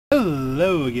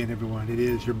Hello again, everyone. It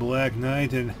is your Black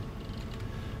Knight, and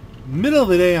middle of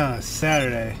the day on a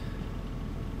Saturday.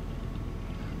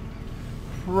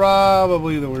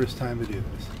 Probably the worst time to do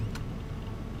this.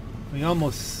 I mean,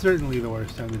 almost certainly the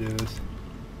worst time to do this.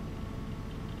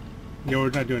 Yeah, we're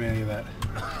not doing any of that.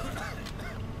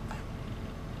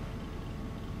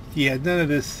 Yeah, none of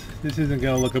this. This isn't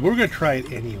going to look good. But we're going to try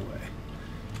it anyway.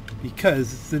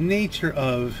 Because it's the nature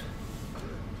of...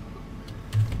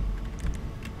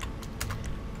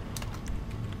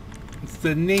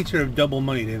 the nature of double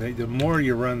money. The more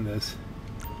you run this,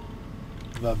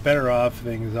 the better off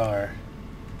things are.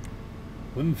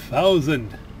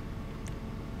 1,000.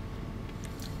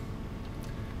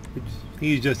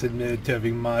 He's just admitted to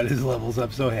having modded his levels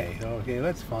up, so hey, okay,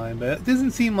 that's fine. But it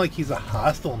doesn't seem like he's a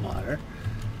hostile modder.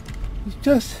 He's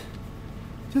just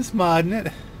modding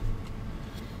it.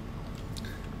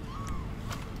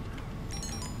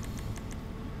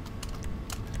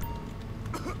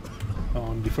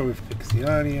 Before we fix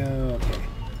the audio, okay.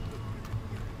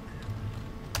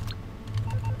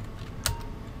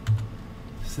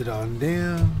 Sit on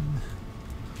down.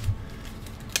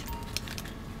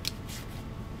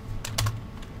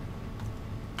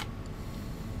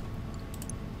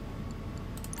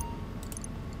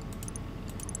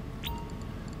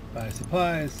 Buy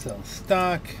supplies, sell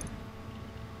stock.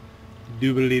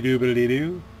 Doobly doobly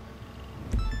doo.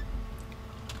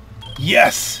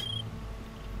 Yes!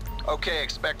 Okay,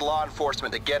 expect law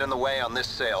enforcement to get in the way on this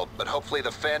sale, but hopefully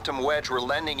the Phantom Wedge we're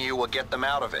lending you will get them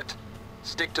out of it.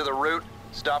 Stick to the route,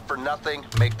 stop for nothing,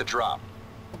 make the drop.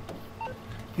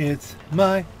 It's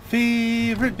my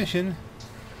favorite mission.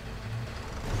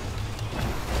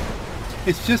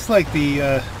 It's just like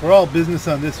the we're all business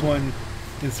on this one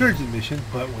insurgent mission,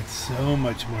 but with so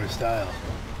much more style.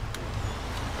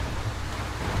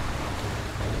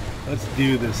 Let's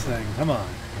do this thing. Come on.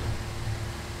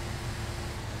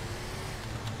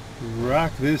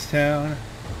 Rock this town.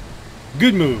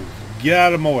 Good move. Get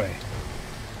out of my way.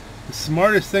 The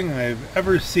smartest thing I've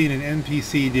ever seen an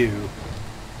NPC do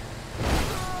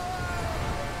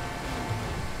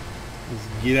is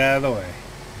get out of the way.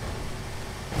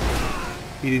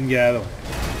 He didn't get out of the way.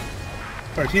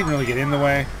 Of course, he didn't really get in the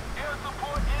way.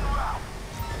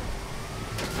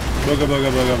 Booga booga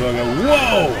booga booga.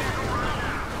 Whoa!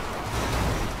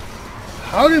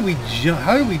 How did we jump?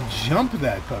 How did we jump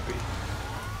that puppy?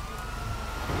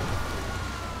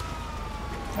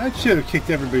 I should have kicked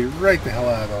everybody right the hell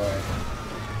out of the way.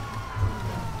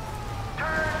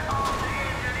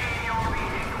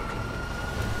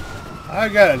 I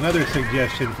got another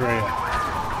suggestion for you.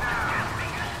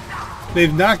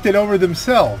 They've knocked it over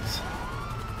themselves.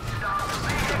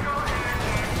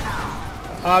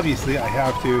 Obviously, I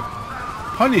have to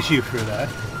punish you for that.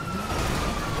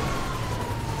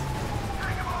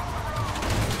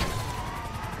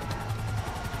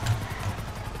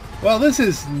 Well, this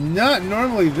is not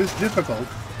normally this difficult.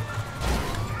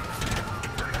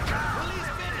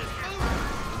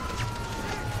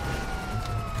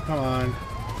 Come on.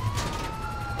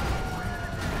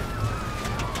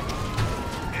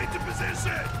 Into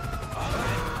position.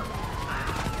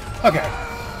 Okay.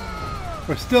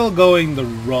 We're still going the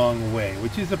wrong way,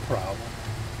 which is a problem.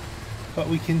 But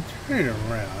we can turn it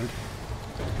around.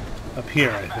 Up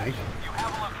here, I think.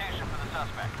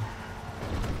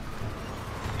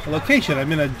 A location.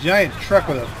 I'm in a giant truck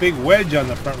with a big wedge on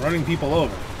the front running people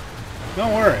over.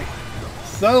 Don't worry.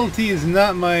 Subtlety is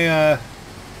not my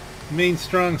main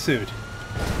strong suit.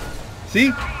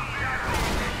 See?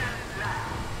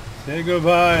 Say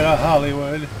goodbye to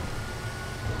Hollywood.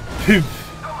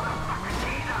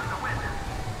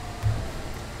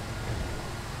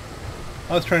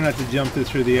 I was trying not to jump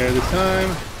this through the air this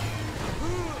time.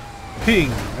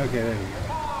 Ping! Okay, there you go.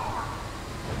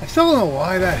 I still don't know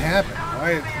why that happened.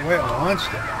 Why it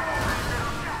launched it.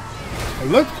 It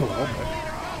looked cool, but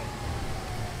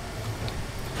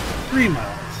 3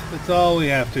 miles. That's all we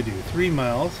have to do. 3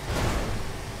 miles.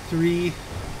 3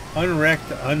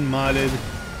 unwrecked, unmodded,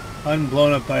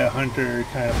 unblown up by a hunter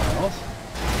kind of miles.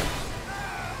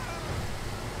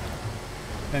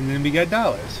 And then we got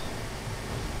dollars.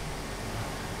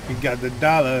 We got the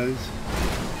dollars.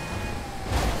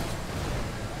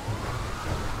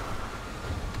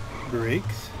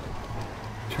 Brakes.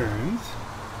 Turns.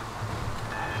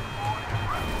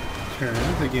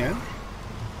 Turns again.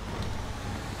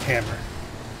 Hammer.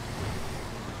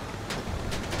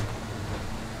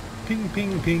 Ping,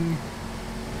 ping, ping.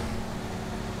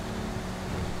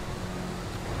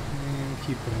 And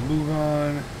keep the move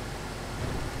on.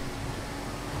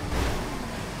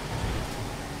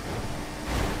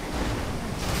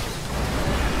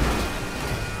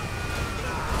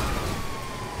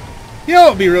 You know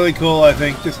what would be really cool, I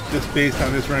think, just based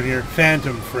on this run here?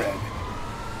 Phantom Fred.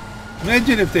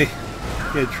 Imagine if they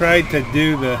tried to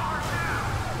do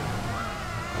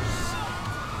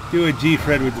a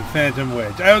G-Fred with the Phantom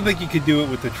Wedge. I don't think you could do it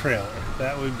with the trailer.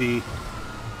 That would be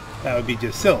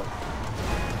just silly.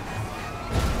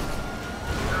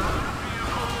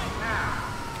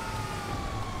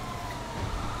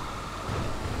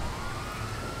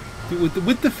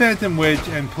 With the Phantom Wedge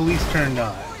and police turned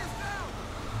on.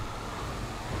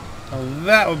 Now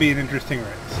that would be an interesting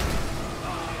race.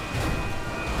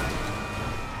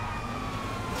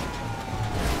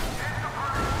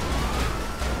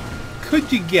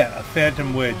 Could you get a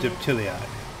Phantom Wedge of Chiliad?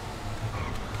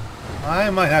 I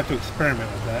might have to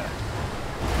experiment with that.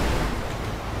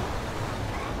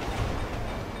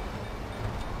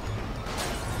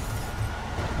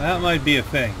 That might be a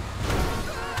thing.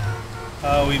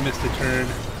 Oh, we missed a turn.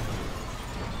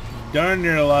 Darn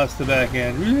near lost the back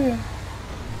end.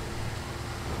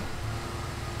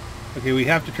 Okay, we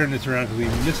have to turn this around because we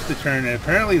missed the turn, and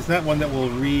apparently it's not one that will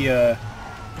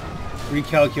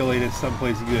recalculate it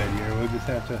someplace good here. We'll just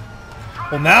have to...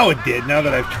 Well, now it did, now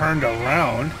that I've turned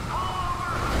around.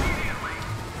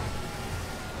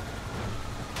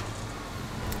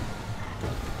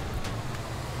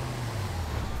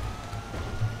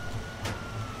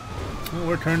 Well,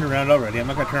 we're turned around already. I'm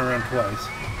not going to turn around twice.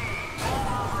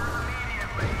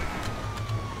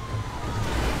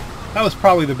 That was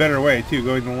probably the better way, too,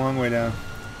 going the long way down.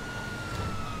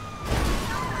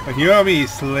 But you know me,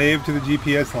 slave to the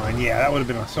GPS line. Yeah, that would have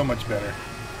been so much better.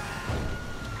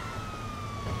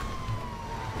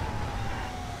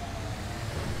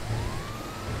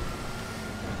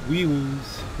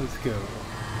 Wee-woos. Let's go.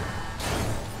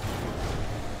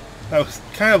 I was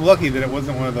kind of lucky that it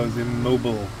wasn't one of those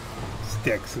immobile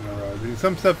sticks in the road. I mean,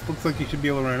 some stuff looks like you should be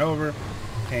able to run over,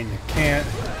 and you can't.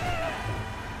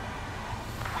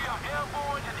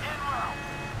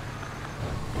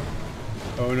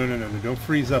 Oh, no, no, no, no. Don't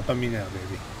freeze up on me now,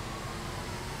 baby.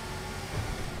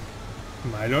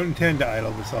 I don't intend to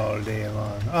idle this all day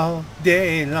long. All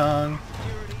day long.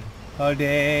 All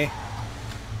day.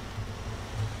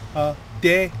 All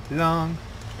day long.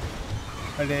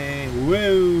 All day.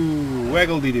 Whoa!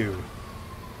 Waggle-de-doo.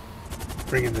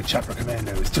 Bring in the chopper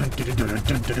commandos. Dun, dun, dun, dun,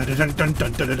 dun, dun, dun, dun,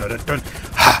 dun, dun, dun, dun, dun.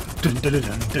 Ha! Dun, dun, dun,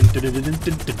 dun, dun, dun, dun,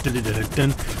 dun, dun, dun, dun,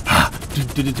 dun. Ha! Dun,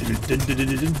 dun, dun, dun, dun, dun,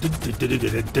 dun, dun,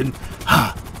 dun, dun, dun.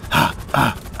 Ha! Ha!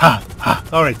 Ha! Ha! Ha!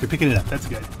 All right, they're picking it up. That's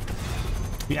good.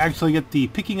 We actually get the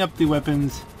picking up the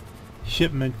weapons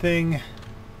shipment thing.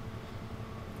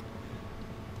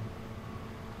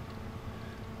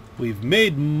 We've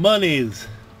made monies.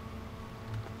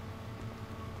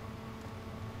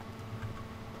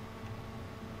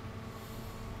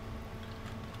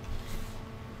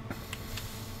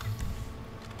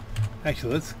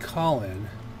 Actually, let's call in.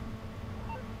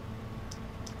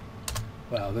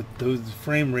 Wow, those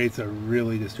frame rates are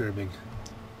really disturbing.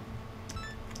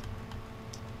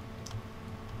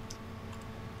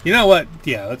 You know what?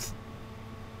 Yeah, let's...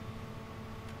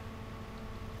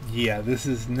 Yeah, this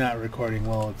is not recording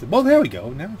well. Well, there we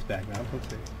go. Now it's back up. Let's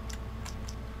see.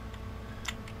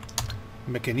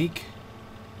 Mechanique.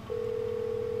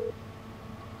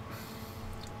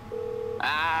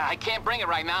 I can't bring it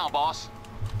right now, boss.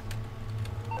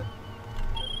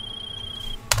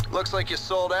 Looks like you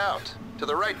sold out. To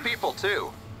the right people,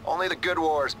 too. Only the good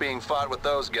wars being fought with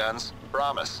those guns.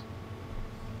 Promise.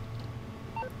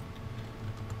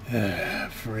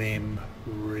 Frame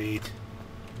rate.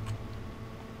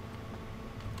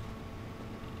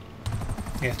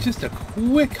 Yeah, it's just a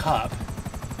quick hop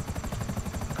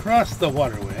across the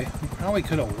waterway. We probably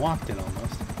could have walked it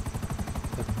almost.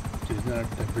 But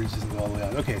the bridge doesn't go all the way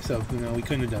out. Okay, so you know, we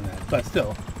couldn't have done that. But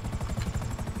still,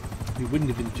 we wouldn't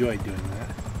have enjoyed doing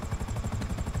that.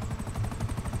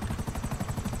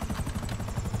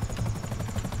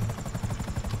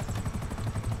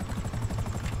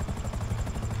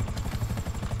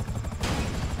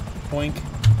 Boink.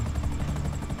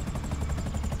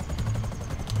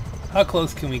 How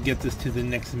close can we get this to the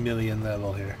next million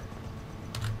level here?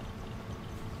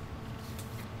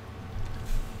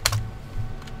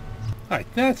 Alright,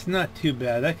 that's not too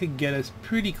bad. That could get us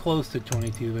pretty close to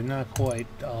 22, but not quite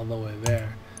all the way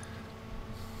there.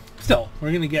 Still,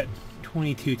 we're going to get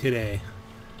 22 today.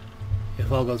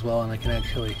 If all goes well and I can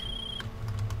actually...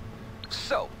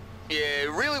 So,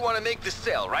 you really want to make this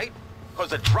sale, right?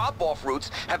 Because the drop-off routes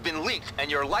have been leaked and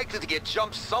you're likely to get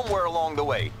jumped somewhere along the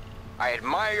way. I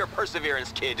admire your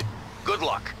perseverance, kid. Good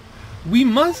luck. We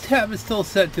must have it still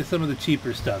set to some of the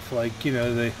cheaper stuff, like, you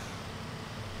know, the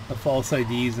false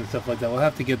IDs and stuff like that. We'll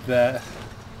have to get that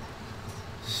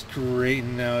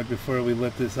straighten out before we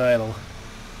let this idle.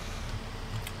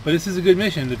 But this is a good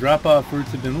mission. The drop-off routes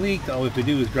have been leaked. All we have to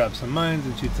do is drop some mines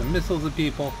and shoot some missiles at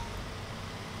people.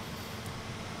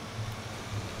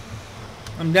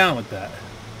 I'm down with that.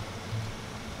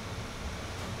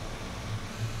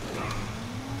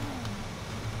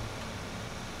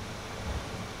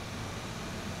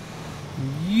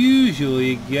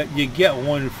 Usually you get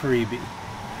one freebie.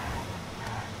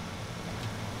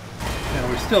 Now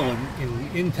we're still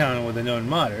in town with a known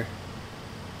modder.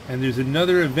 And there's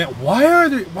another event. Why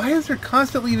is there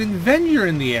constantly an Avenger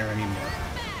in the air anymore?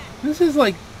 This is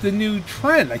like the new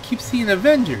trend. I keep seeing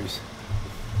Avengers.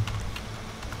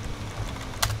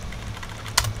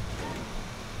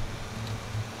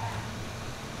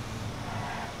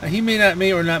 Now, he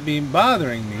may or not be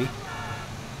bothering me.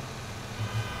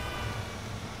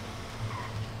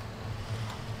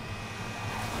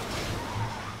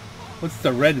 What's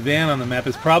the red van on the map?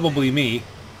 It's probably me.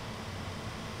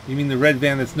 You mean the red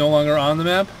van that's no longer on the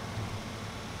map?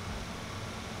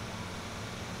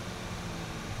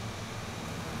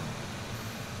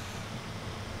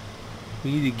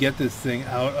 We need to get this thing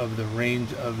out of the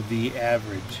range of the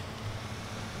average.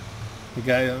 The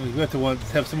guy, we have to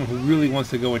have someone who really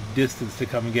wants to go a distance to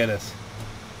come get us.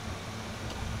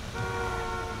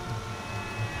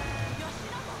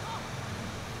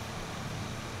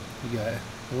 We got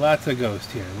lots of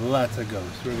ghosts here, lots of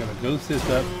ghosts. We're gonna ghost this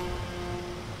up.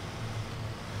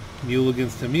 Mule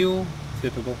against a mule,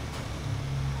 typical.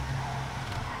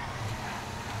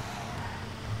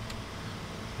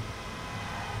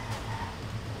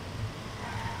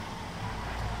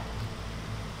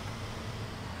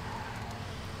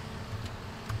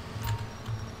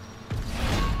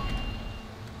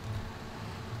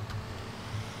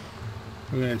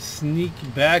 We're going to sneak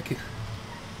back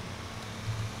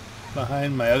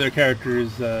behind my other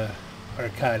character's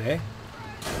arcade.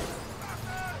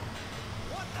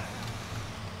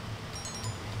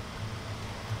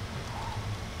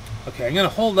 Okay, I'm going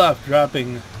to hold off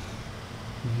dropping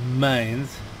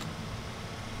mines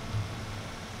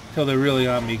until they're really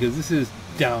on me, because this is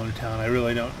downtown. I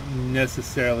really don't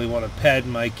necessarily want to pad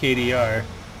my KDR.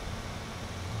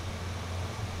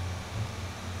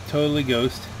 Totally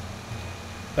ghost.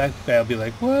 That guy will be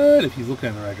like, what? If he's looking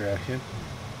in the right direction.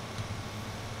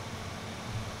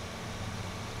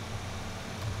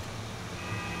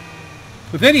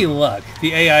 With any luck,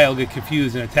 the AI will get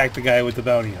confused and attack the guy with the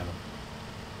bounty on him.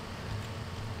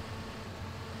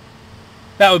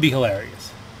 That would be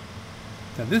hilarious.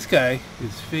 Now this guy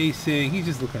is facing, he's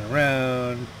just looking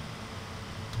around.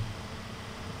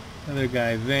 Another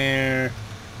guy there,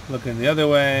 looking the other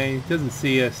way, doesn't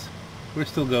see us. We're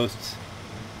still ghosts.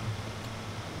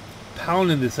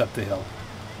 Pounding this up the hill.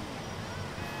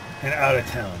 And out of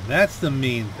town. That's the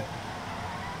main thing.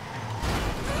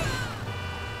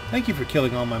 Thank you for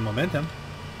killing all my momentum.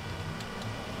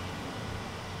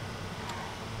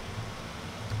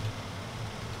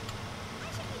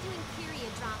 I should be doing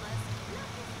period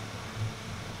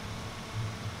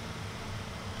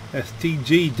dramas.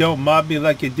 STG, don't mob me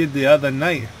like you did the other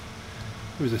night.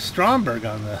 There was a Stromberg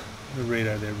on the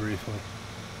radar there briefly.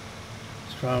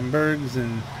 Strombergs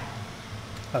and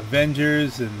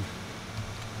Avengers, and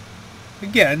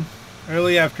again,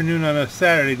 early afternoon on a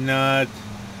Saturday, not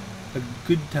a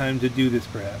good time to do this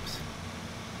perhaps.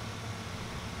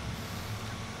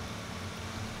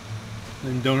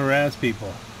 And don't harass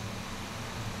people.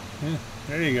 Yeah,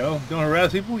 there you go. Don't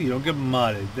harass people, you don't get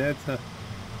modded. That's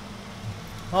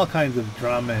all kinds of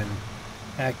drama and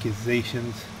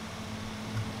accusations.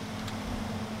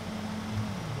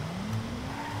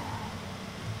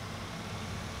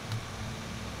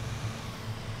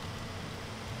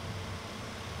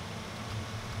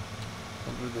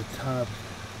 Over the top.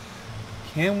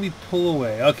 Can we pull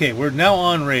away? Okay, we're now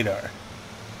on radar.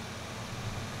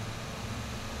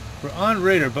 We're on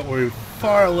radar, but we're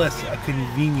far less a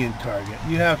convenient target.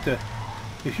 You have to,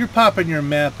 if you're popping your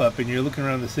map up and you're looking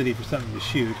around the city for something to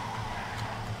shoot,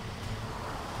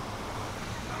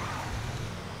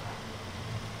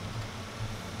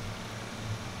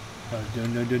 oh,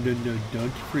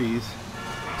 don't freeze.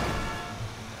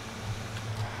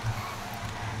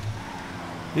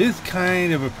 It is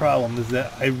kind of a problem, is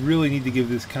that I really need to give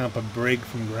this comp a break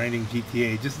from grinding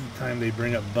GTA just at the time they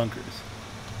bring up bunkers.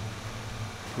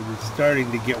 Because it's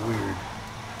starting to get weird.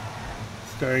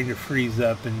 It's starting to freeze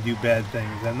up and do bad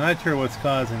things. I'm not sure what's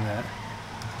causing that.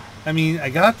 I mean, I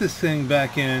got this thing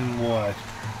back in, what,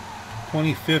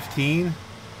 2015?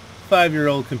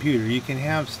 5-year-old computer. You can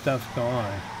have stuff go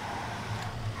on.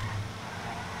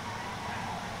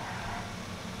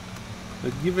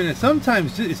 But given it,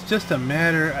 sometimes it's just a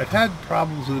matter. I've had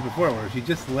problems with it before, where if you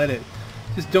just let it,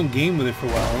 just don't game with it for a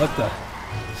while, and let the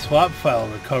swap file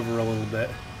recover a little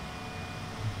bit,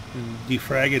 and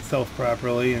defrag itself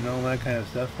properly, and all that kind of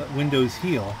stuff. Let Windows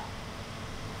heal.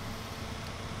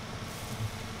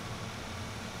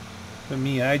 But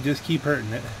me, I just keep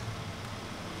hurting it.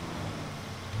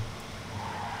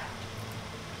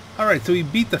 All right, so we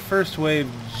beat the first wave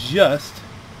just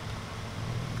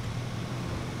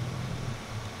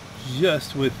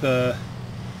with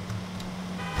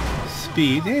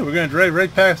speed. Hey, we're gonna drive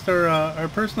right past our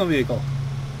personal vehicle.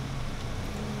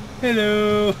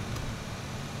 Hello.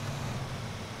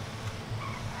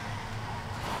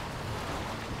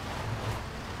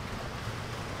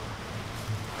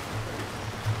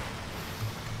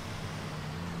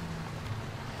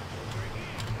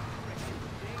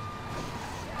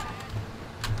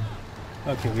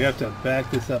 Okay, we have to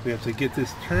back this up. We have to get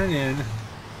this turn in.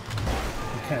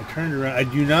 Kind of turned around. I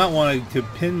do not want to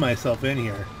pin myself in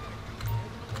here.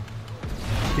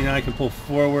 You know, I can pull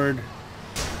forward,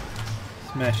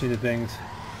 smash into things.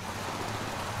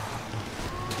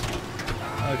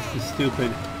 Oh, it's just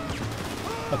stupid.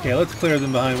 Okay, let's clear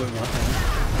them behind what we want.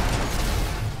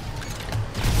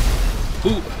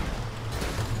 Ooh!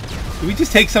 Did we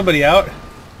just take somebody out?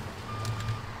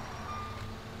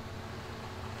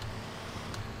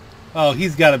 Oh,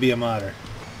 he's got to be a modder.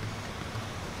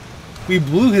 We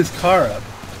blew his car up.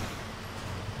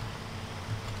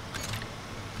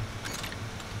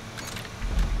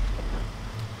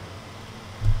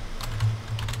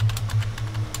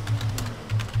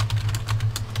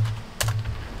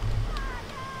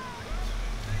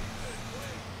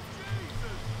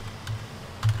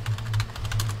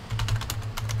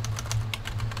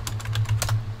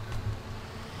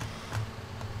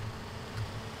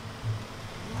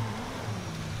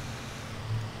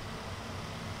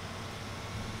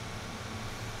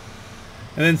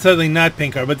 And then suddenly not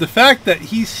pink car. But the fact that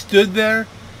he stood there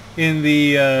in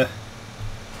the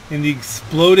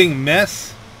exploding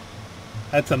mess,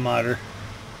 that's a modder.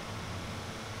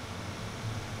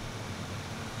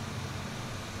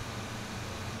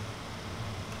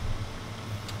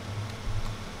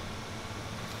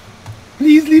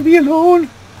 Please leave me alone.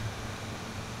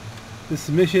 This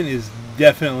mission is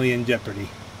definitely in jeopardy.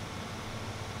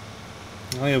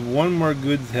 I only have one more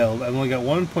goods held. I've only got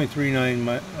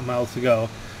 1.39 miles to go.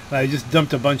 And I just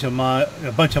dumped a bunch of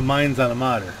mines on a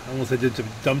modder. Almost I just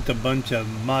dumped a bunch of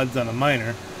mods on a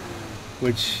miner,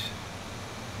 which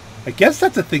I guess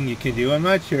that's a thing you can do. I'm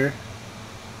not sure.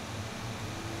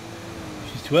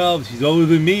 She's 12. She's older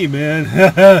than me, man.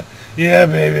 Yeah,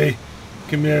 baby.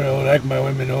 Come here, I like my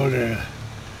women older.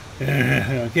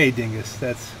 Okay, dingus.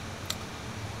 This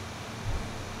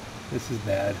is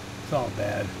bad. It's all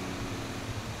bad.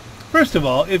 First of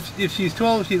all, if she's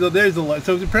 12, there's a lot.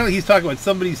 So apparently he's talking about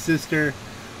somebody's sister.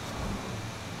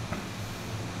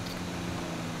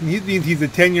 He's a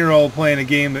 10-year-old playing a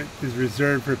game that is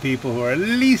reserved for people who are at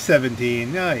least 17.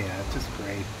 Oh yeah, it's just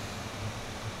great.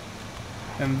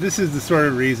 And this is the sort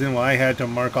of reason why I had to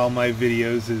mark all my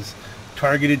videos as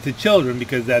targeted to children,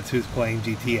 because that's who's playing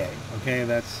GTA. Okay,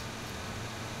 that's...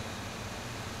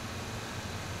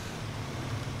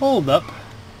 Hold up.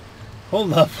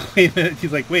 Hold up, wait a minute.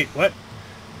 She's like, wait, what?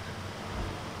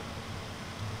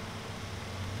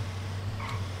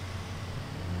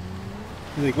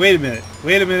 He's like, wait a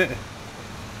minute.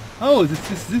 Oh,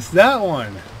 is this that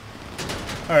one?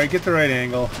 Alright, get the right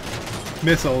angle.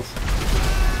 Missiles.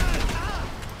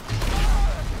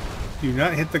 Do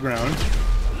not hit the ground.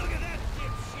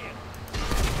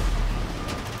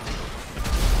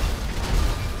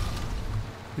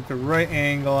 Get the right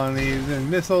angle on these, and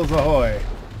missiles ahoy.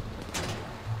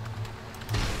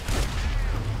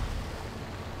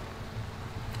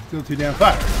 Still too damn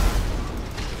far.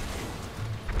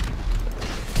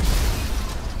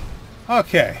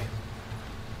 Okay.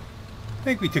 I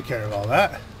think we took care of all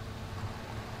that.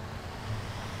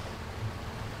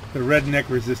 The redneck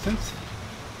resistance.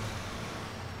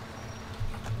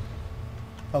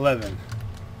 11.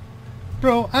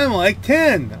 Bro, I'm like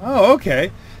 10. Oh,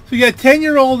 okay. So we got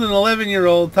 10-year-old and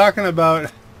 11-year-old talking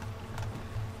about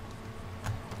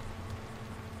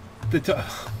the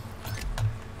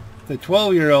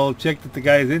 12-year-old chick that the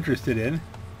guy is interested in,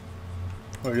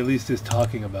 or at least is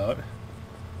talking about.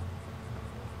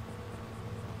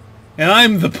 And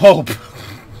I'm the Pope.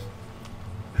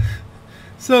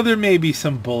 So there may be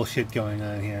some bullshit going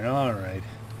on here. Alright.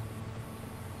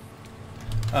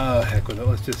 Oh, heck with it.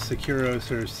 Let's just secure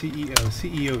us or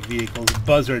CEO vehicles.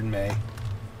 Buzzard May.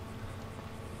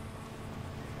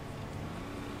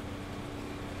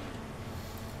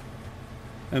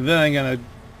 And then I'm going to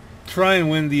try and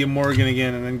win the Morgan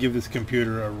again and then give this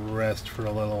computer a rest for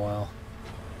a little while.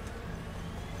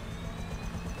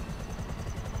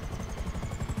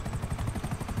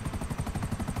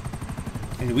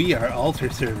 And we are alter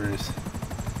servers.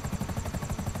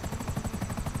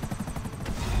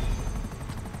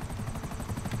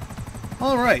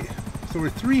 Alright, so we're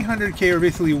 300k, we're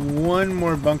basically one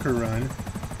more bunker run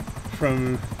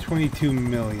from 22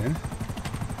 million.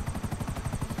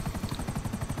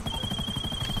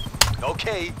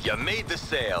 Okay, you made the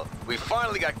sale. We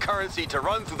finally got currency to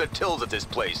run through the tills at this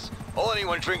place. All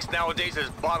anyone drinks nowadays is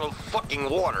bottled fucking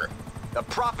water. The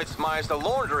profits minus the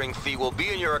laundering fee will be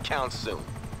in your account soon.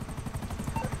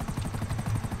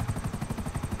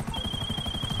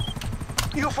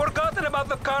 You've forgotten about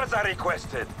the cars I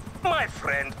requested. My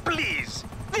friend, please.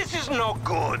 This is no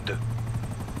good.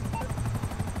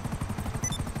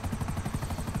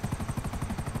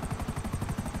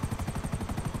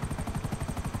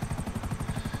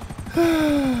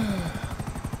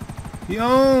 The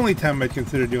only time I'd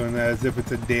consider doing that is if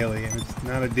it's a daily, and it's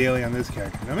not a daily on this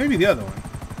character. Now maybe the other one.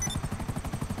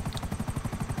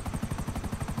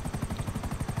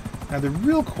 Now the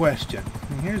real question,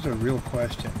 and here's a real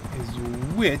question, is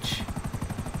which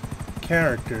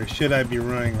character should I be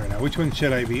running right now? Which one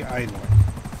should I be idling?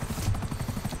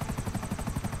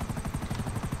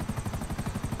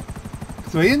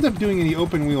 So I end up doing any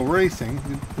open wheel racing,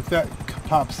 if that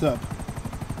pops up,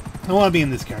 I want to be in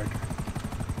this character.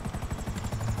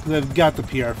 Because I've got the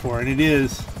PR4, and it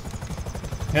is,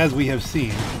 as we have seen,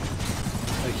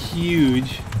 a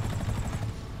huge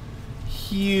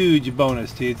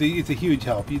bonus to you. It's a huge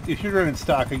help. If you're running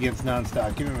stock against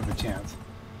non-stock, you don't have a chance.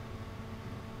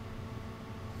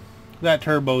 That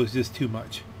turbo is just too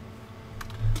much.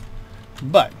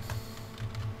 But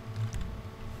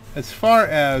as far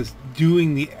as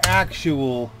doing the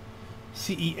actual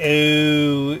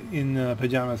CEO in the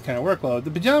Pajamas kind of workload,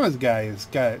 the Pajamas guy has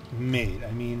got it made.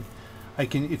 I mean,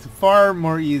 it's far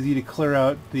more easy to clear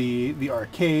out the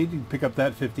arcade. You can pick up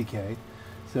that 50k.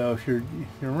 So if you're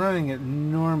running it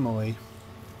normally,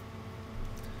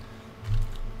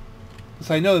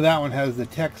 so I know that one has the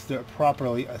text that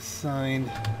properly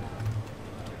assigned.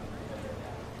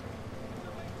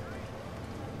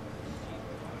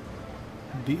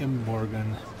 The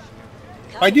Morgan.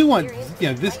 I do want,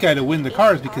 this guy to win the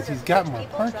cars because he's got more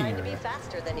parking area.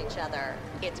 Faster than each other.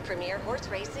 It's premier horse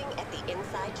racing at the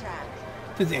inside track.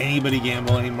 Does anybody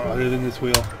gamble anymore other than this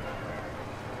wheel?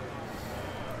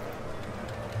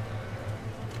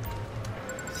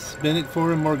 Spin it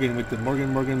for a Morgan with the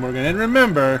Morgan. And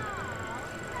remember,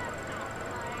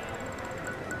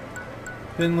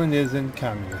 Finland isn't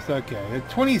communist. Okay,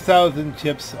 20,000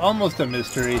 chips, almost a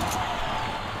mystery.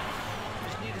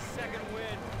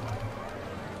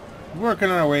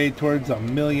 Working our way towards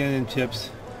 1 million in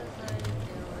chips.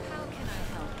 How can I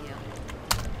help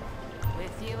you?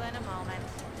 With you in a moment.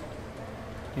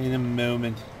 In a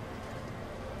moment.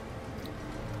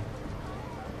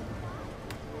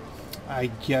 I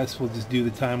guess we'll just do the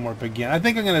time warp again. I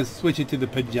think I'm going to switch it to the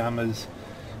Pajamas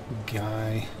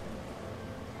guy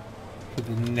for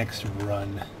the next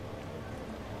run.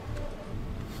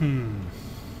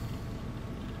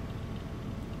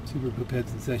 Super Poop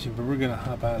Head's in session, but we're going to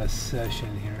hop out of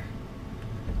session here.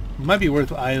 It might be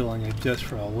worth idling it just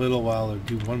for a little while or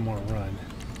do one more run.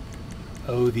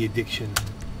 Oh, the addiction.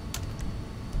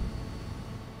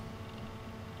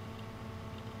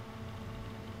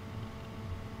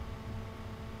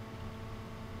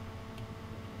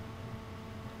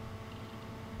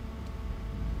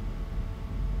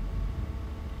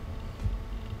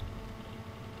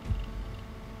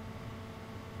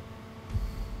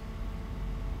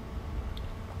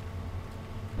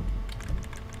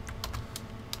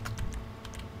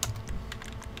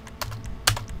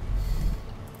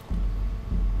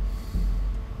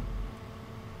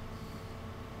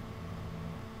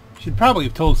 Should probably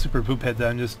have told Super Poophead that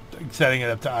I'm just setting it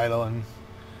up to idle and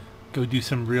go do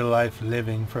some real life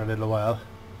living for a little while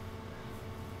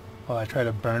I try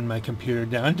to burn my computer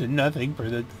down to nothing for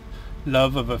the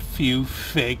love of a few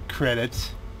fake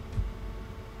credits.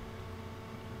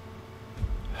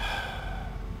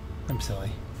 I'm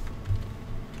silly.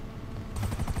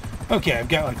 Okay, I've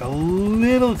got like a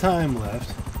little time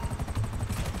left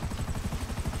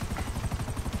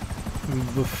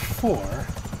before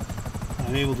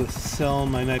I'm able to sell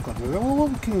my nightclub. Well,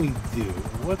 what can we do?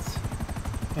 What's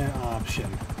an option?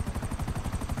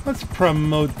 Let's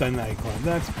promote the nightclub.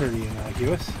 That's pretty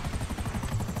innocuous.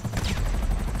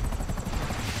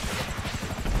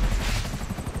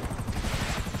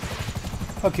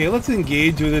 Okay, let's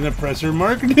engage with an oppressor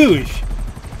Mark Douche.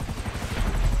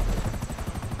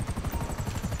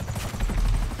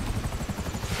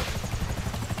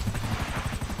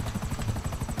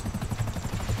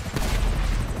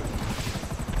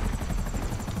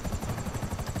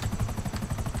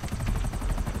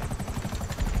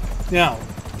 Now,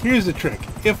 here's the trick.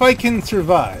 If I can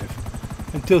survive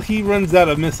until he runs out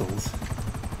of missiles,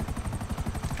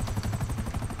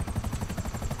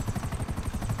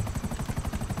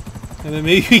 and then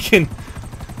maybe we can...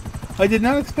 I did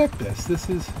not expect this. This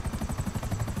is...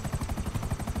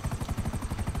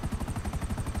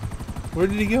 Where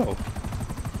did he go?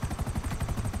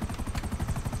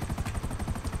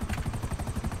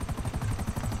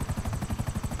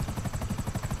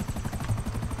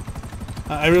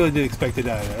 I really did expect to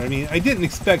die there. I mean, I didn't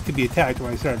expect to be attacked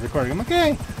when I started recording. I'm like,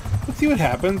 hey, let's see what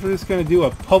happens. We're just going to do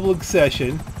a public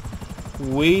session,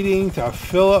 waiting to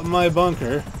fill up my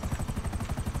bunker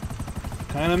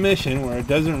kind of mission where it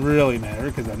doesn't really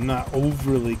matter because I'm not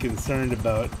overly concerned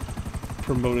about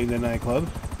promoting the nightclub.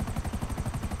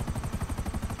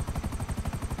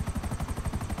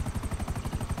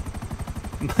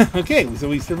 Okay, so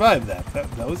we survived that.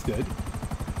 That was good.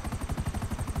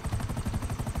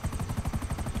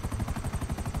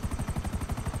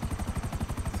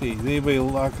 See, does anybody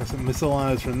lock us a missile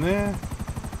on us from there?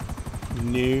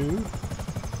 No.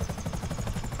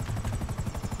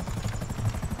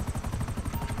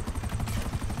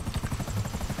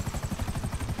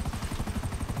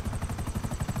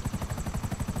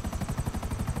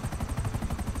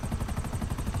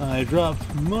 I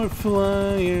dropped more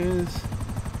flyers.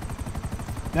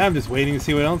 Now I'm just waiting to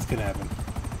see what else can happen.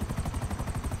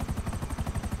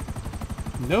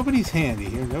 Nobody's handy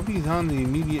here. Nobody's on the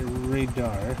immediate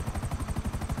radar.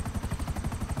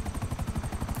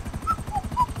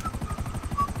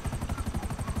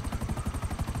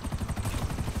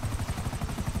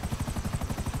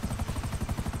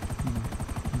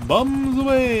 Bums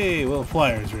away! Well,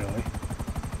 flyers, really.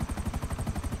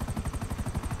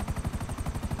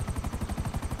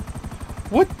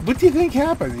 What do you think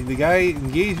happened? The guy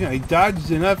engaged me. I dodged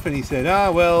enough and he said,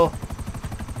 ah, well,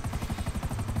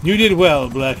 you did well,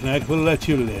 Black Knight. We'll let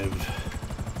you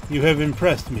live. You have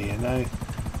impressed me, and I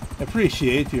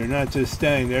appreciate you're not just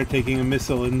standing there taking a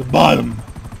missile in the bottom.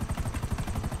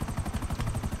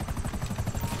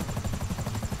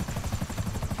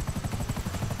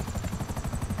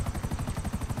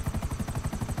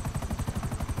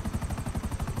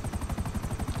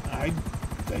 I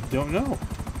don't know.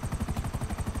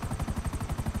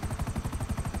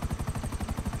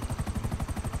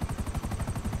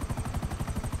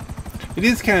 It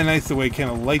is kind of nice the way it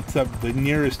kind of lights up the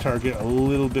nearest target a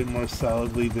little bit more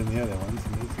solidly than the other ones.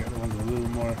 And these other ones are a little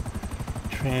more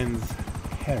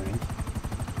transparent.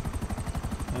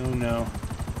 Oh no.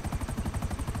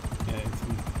 Yeah,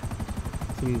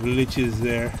 some glitches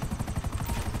there.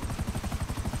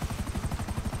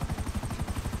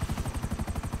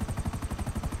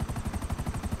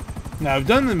 Now I've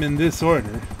done them in this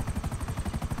order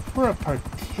for a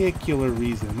particular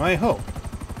reason. My hope.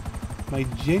 My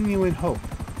genuine hope,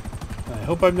 and I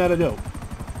hope I'm not a dope,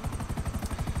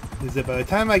 is that by the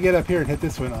time I get up here and hit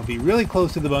this one, I'll be really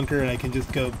close to the bunker and I can just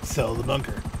go sell the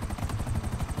bunker.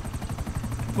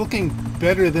 It's looking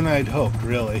better than I'd hoped,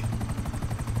 really.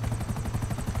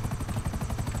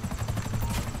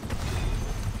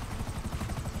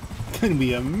 Can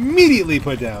be immediately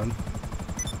put down.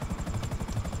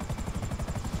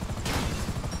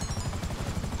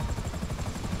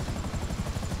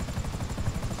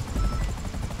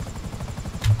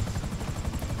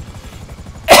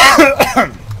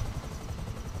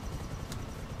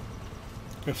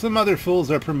 If some other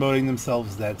fools are promoting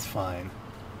themselves, that's fine.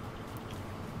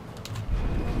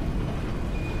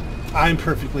 I'm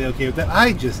perfectly okay with that.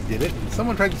 I just did it.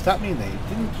 Someone tried to stop me and they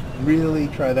didn't really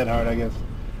try that hard, I guess.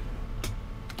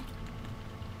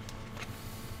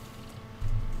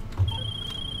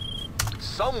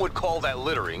 Some would call that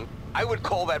littering. I would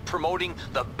call that promoting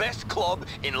the best club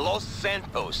in Los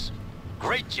Santos.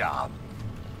 Great job.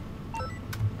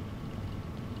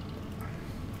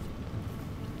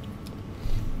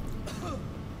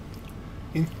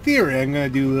 In theory, I'm going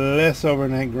to do less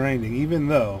overnight grinding, even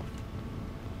though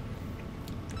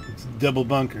it's double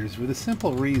bunkers, for the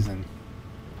simple reason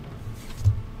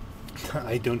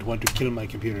I don't want to kill my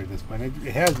computer at this point.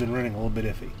 It has been running a little bit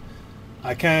iffy.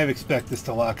 I kind of expect this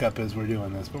to lock up as we're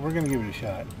doing this, but we're going to give it a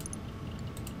shot.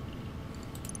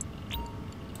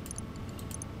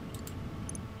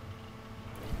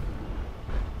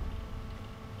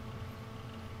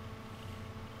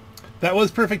 That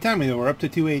was perfect timing, though. We're up to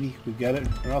 280. We've got it.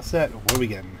 We're all set. What are we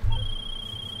getting?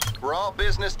 We're all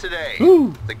business today.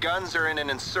 Ooh. The guns are in an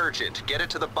insurgent. Get it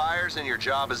to the buyers and your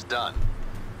job is done.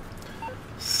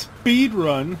 Speed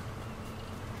run.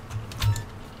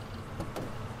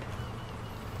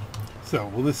 So,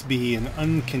 will this be an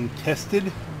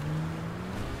uncontested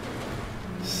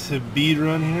speed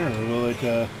run here, or will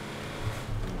it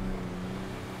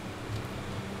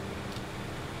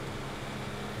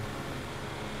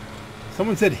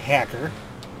Someone said hacker.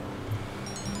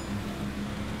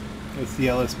 It's the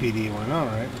LSPD one.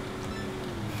 Alright.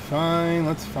 Fine,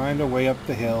 let's find a way up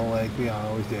the hill like we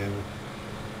always do.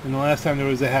 And the last time there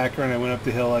was a hacker and I went up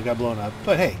the hill, I got blown up.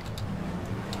 But hey.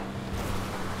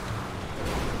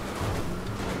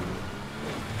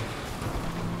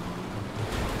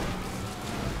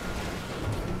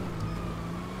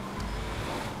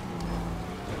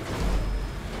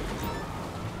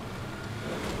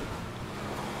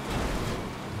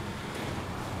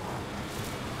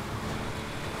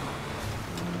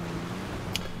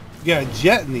 We got a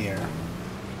jet in the air.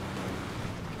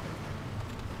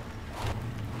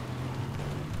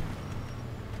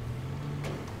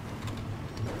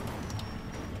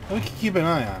 We can keep an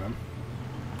eye on him.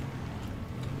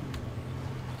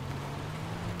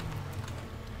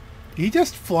 Did he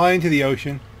just fly into the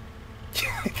ocean?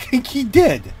 I think he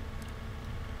did.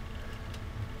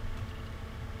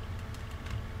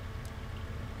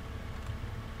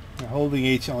 Holding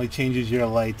H only changes your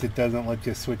lights. It doesn't let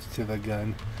you switch to the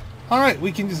gun. Alright,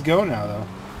 we can just go now, though.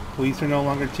 Police are no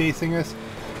longer chasing us.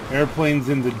 Airplane's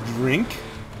in the drink.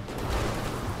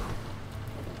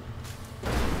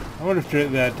 I wonder if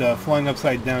that flying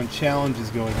upside down challenge is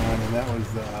going on, and that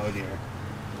was the out here.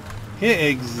 Hit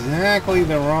exactly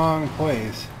the wrong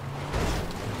place.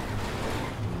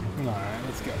 Alright,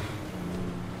 let's go.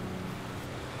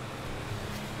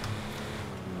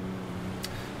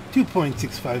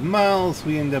 $2.65 miles.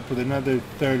 We end up with another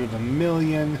third of a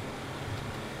million.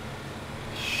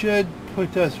 Should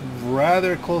put us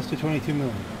rather close to 22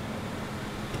 million.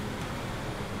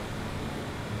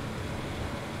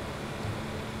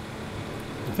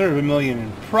 A third of a million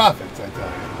in profits, I tell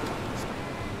you.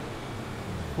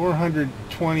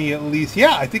 420 at least.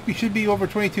 Yeah, I think we should be over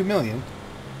 22 million.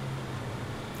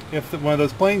 If one of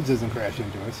those planes doesn't crash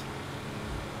into us.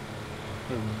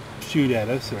 Or shoot at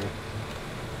us, or...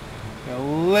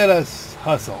 let us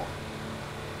hustle.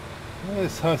 Let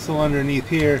us hustle underneath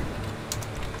here.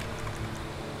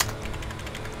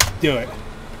 Do it.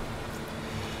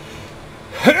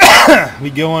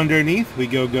 We go underneath. We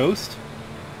go ghost.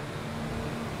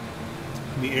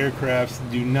 The aircrafts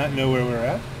do not know where we're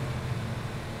at.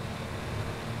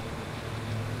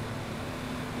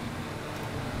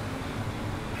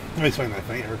 I always find that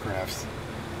funny, aircrafts.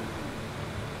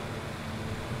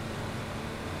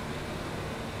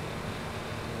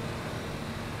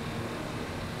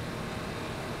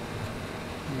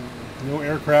 No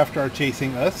aircraft are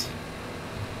chasing us.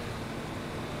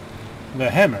 The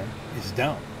hammer is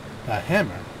down. The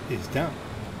hammer is down.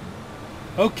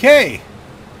 Okay.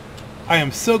 I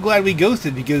am so glad we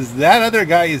ghosted, because that other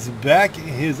guy is back,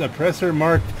 his oppressor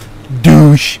marked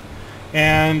douche.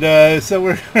 And so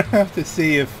we're going to have to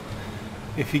see if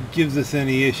he gives us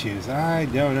any issues. I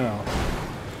don't know.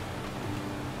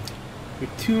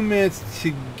 With 2 minutes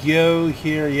to go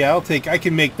here. Yeah, I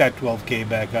can make that 12K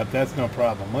back up. That's no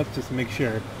problem. Let's just make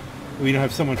sure we don't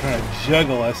have someone trying to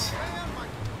juggle us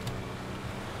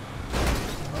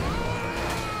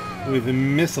with the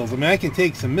missiles. I mean, I can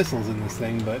take some missiles in this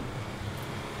thing, but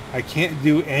I can't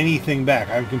do anything back.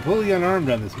 I'm completely unarmed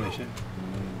on this mission.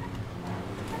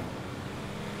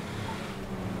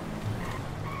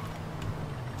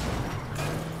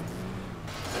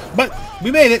 But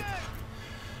we made it.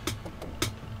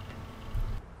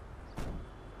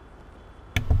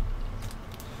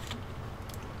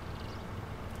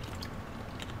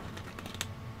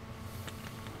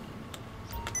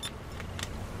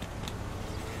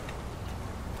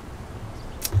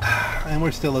 And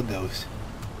we're still a dose.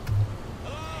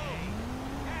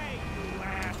 Hey, you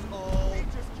asshole! They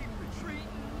just keep retreating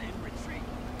and retreating.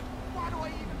 Why do I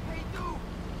even pay due?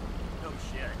 No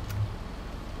shit.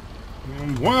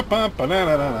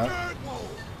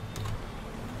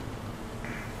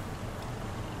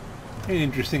 An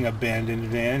interesting abandoned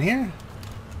van here.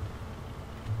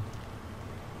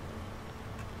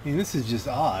 I mean, this is just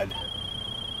odd.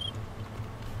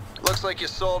 Looks like you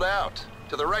sold out.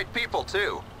 To the right people,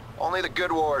 too. Only the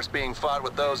good wars being fought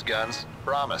with those guns.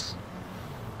 Promise.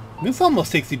 This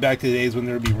almost takes you back to the days when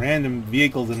there would be random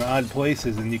vehicles in odd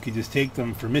places and you could just take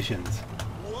them for missions.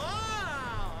 Wow!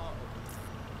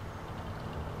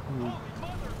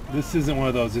 This isn't one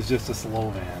of those, it's just a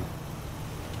slow van.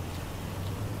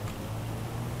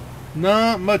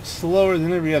 Not much slower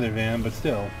than every other van, but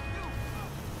still.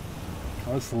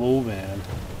 A slow van.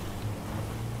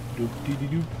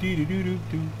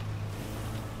 Doop-dee-dee-doop-dee-dee-doo-doo-doo.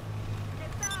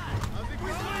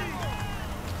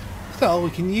 So we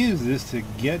can use this to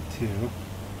get to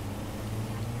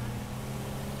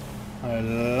a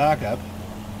lockup.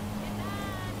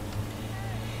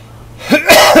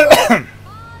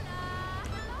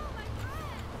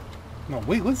 No,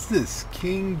 wait, what's this?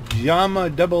 King Jama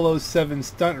 007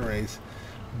 stunt race.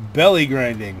 Belly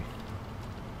grinding.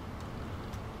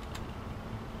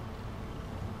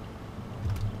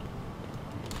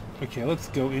 Okay, let's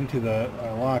go into the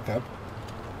lockup,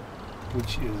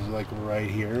 which is like right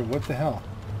here. What the hell?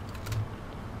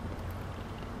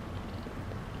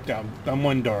 I'm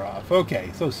one door off.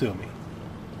 Okay, so sue me.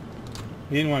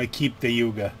 You didn't want to keep the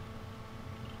Yuga.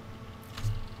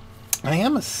 I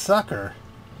am a sucker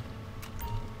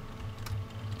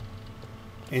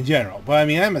in general, but I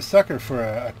mean I'm a sucker for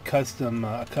a custom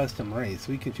race.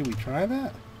 Should we try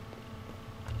that?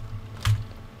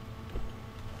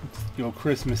 Let's go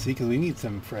Christmassy because we need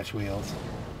some fresh wheels.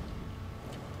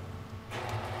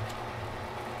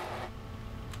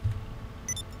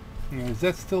 Now, is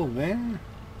that still there?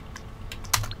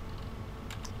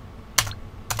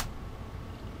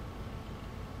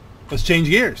 Let's change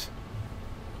gears.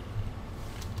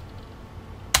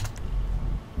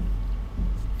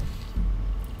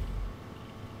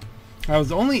 I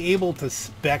was only able to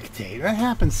spectate. That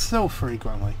happens so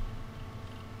frequently.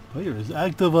 Player is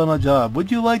active on a job.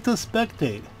 Would you like to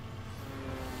spectate?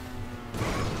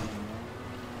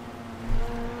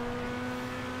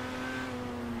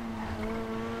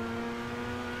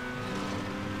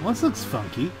 Well, this looks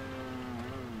funky.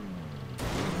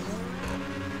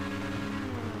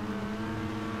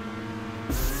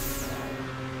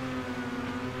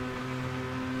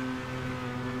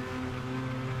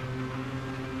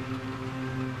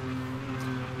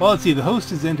 Well, let's see. The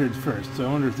host has entered first, so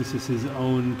I wonder if this is his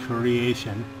own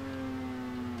creation.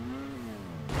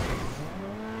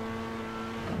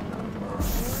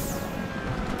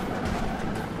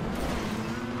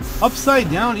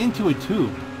 Upside down into a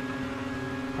tube.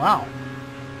 Wow.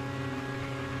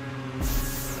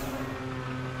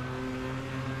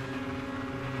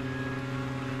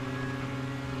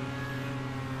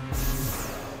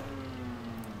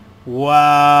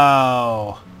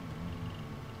 Wow.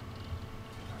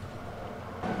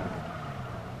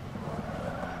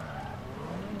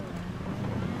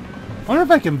 I wonder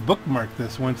if I can bookmark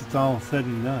this once it's all said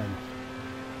and done.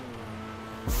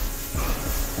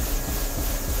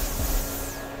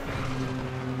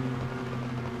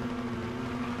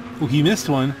 Oh, he missed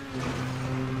one.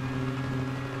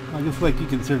 I guess like you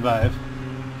can survive.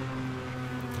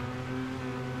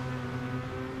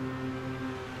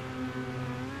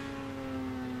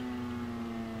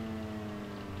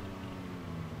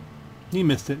 He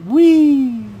missed it.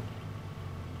 Whee!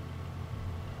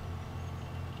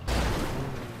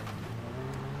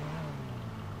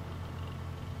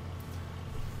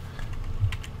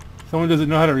 Someone doesn't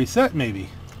know how to reset, maybe.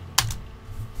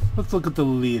 Let's look at the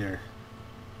leader.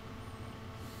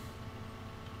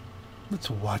 Let's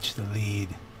watch the lead.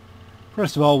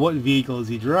 First of all, what vehicle is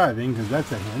he driving? Because that's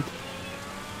a hint.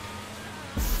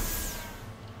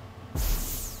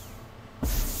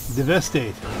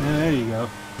 Devastate. Yeah, there you go.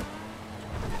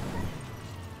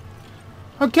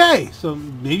 Okay, so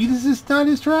maybe this is not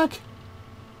his track?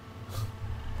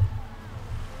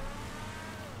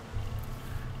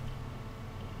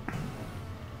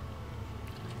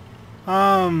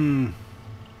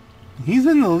 He's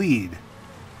in the lead.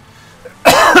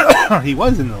 He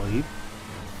was in the lead.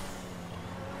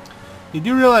 You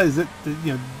do realize that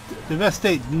the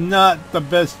Vestate's not the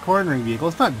best cornering vehicle.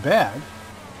 It's not bad.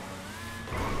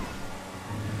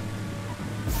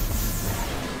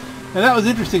 And that was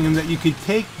interesting in that you could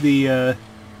take the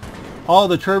all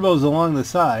the turbos along the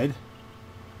side,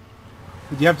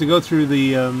 but you have to go through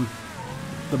the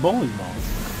bowling ball.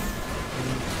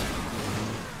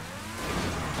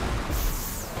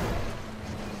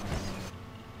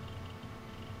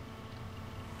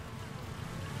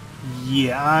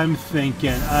 Yeah, I'm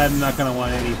thinking I'm not going to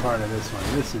want any part of this one.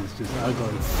 This is just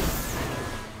ugly.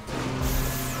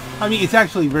 I mean, it's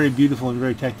actually very beautiful and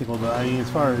very technical, but I mean, as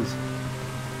far as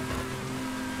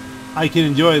I can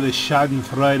enjoy the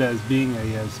Schadenfreude as being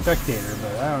a spectator,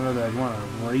 but I don't know that I'd want to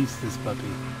race this puppy.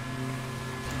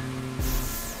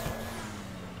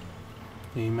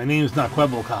 I mean, my name's not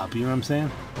Quebble Cop, you know what I'm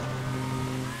saying?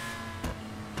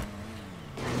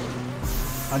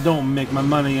 I don't make my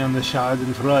money on the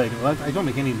Schadenfreude. Well, I don't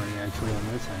make any money, actually, on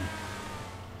this thing.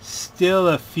 Still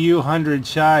a few hundred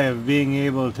shy of being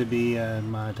able to be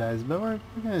monetized, but we're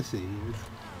going to see.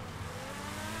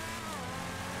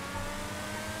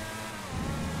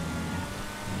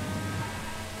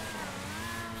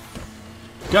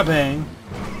 Gabang!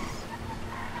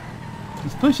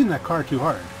 He's pushing that car too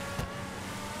hard.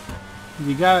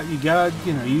 You got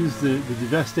use the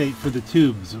Devastate for the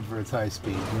tubes for its high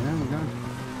speed. I'm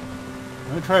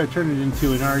gonna try to turn it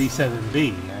into an RE7B.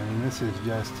 I mean, this is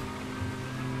just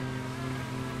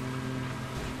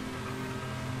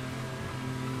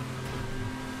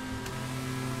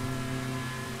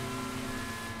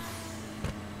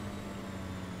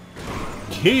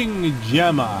King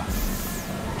Gemma.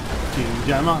 King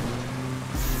Gemma.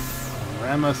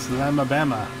 Rama Slamma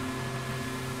Bama.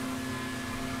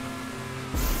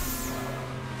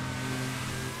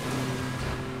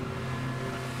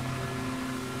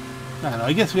 I don't know,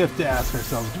 I guess we have to ask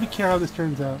ourselves, do we care how this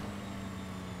turns out?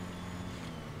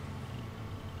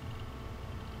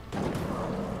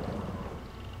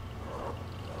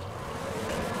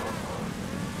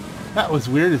 That was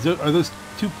weird. Are those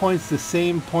 2 points the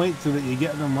same point so that you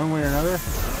get them one way or another?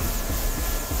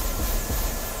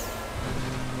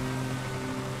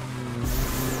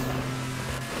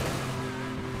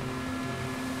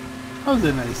 That was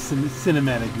a nice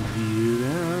cinematic view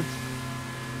there.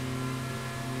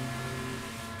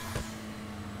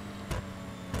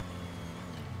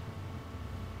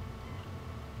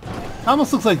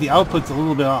 Almost looks like the output's a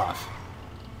little bit off.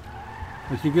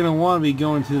 Like you're gonna want to be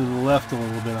going to the left a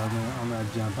little bit on that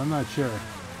jump. I'm not sure.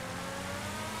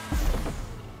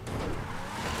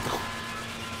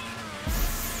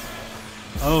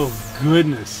 Oh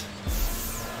goodness.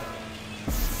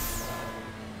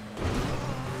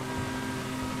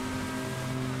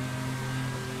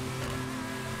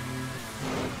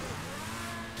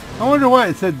 I wonder why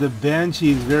it said the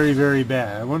Banshee is very, very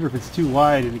bad. I wonder if it's too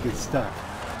wide and it gets stuck.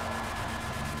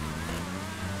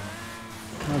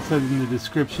 It said in the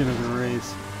description of the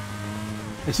race.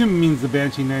 I assume it means the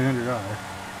Banshee 900R.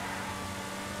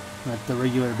 Not the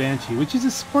regular Banshee, which is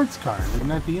a sports car. Would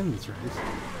not be in this race.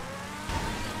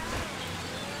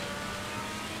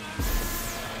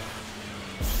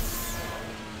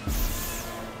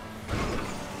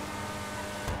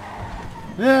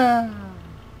 Yeah.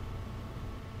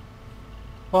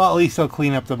 Well, at least I'll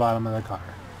clean up the bottom of the car.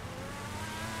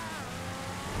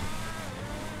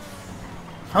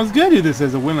 I was going to do this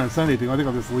as a win on Sunday thing. I think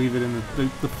I'll just leave it in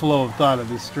the flow of thought of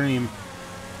this stream.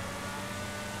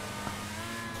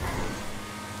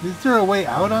 Is there a way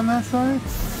out on that side?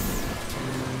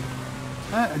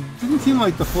 It didn't seem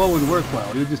like the flow would work well.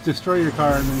 You would just destroy your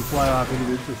car and then fly off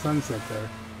into the sunset there.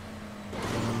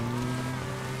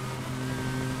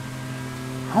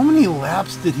 How many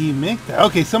laps did he make there?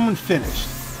 Okay, someone finished.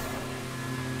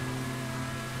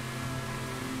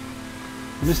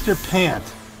 Mr. Pant.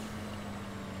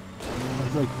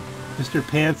 It's like Mr.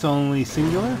 Pants only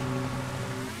singular?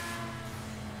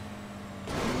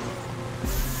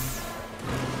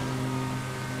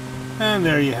 And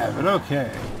there you have it.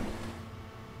 Okay.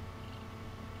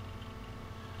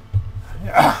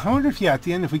 I wonder if, yeah, at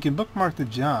the end, if we can bookmark the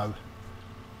job.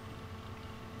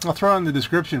 I'll throw it in the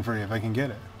description for you if I can get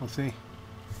it. We'll see.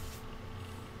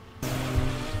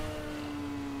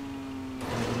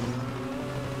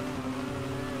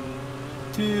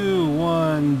 Two,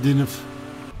 one, dinf.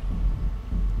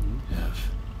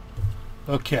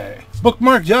 Okay.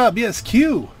 Bookmark job. Yes,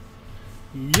 Q.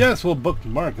 Yes, we'll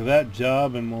bookmark that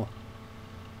job and we'll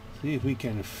see if we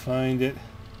can find it.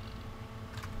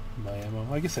 Buy ammo.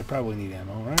 I guess I probably need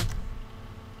ammo, right?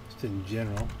 Just in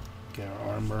general. Get our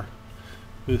armor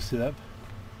boosted up.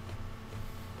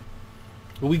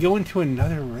 Will we go into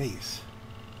another race?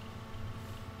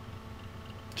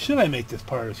 Should I make this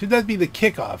part? Should that be the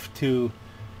kickoff to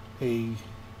a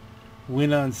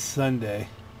win on Sunday?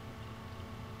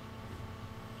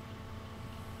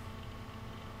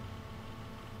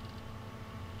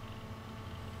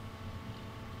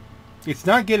 It's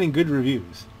not getting good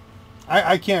reviews.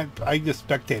 I can't, I just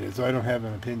spectated, so I don't have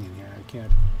an opinion here. I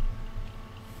can't.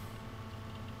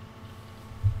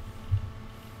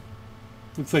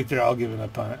 Looks like they're all giving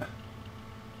up on it.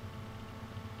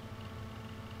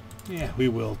 Yeah, we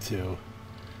will too.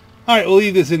 Alright, we'll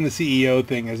leave this in the CEO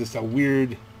thing as just a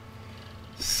weird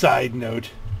side note.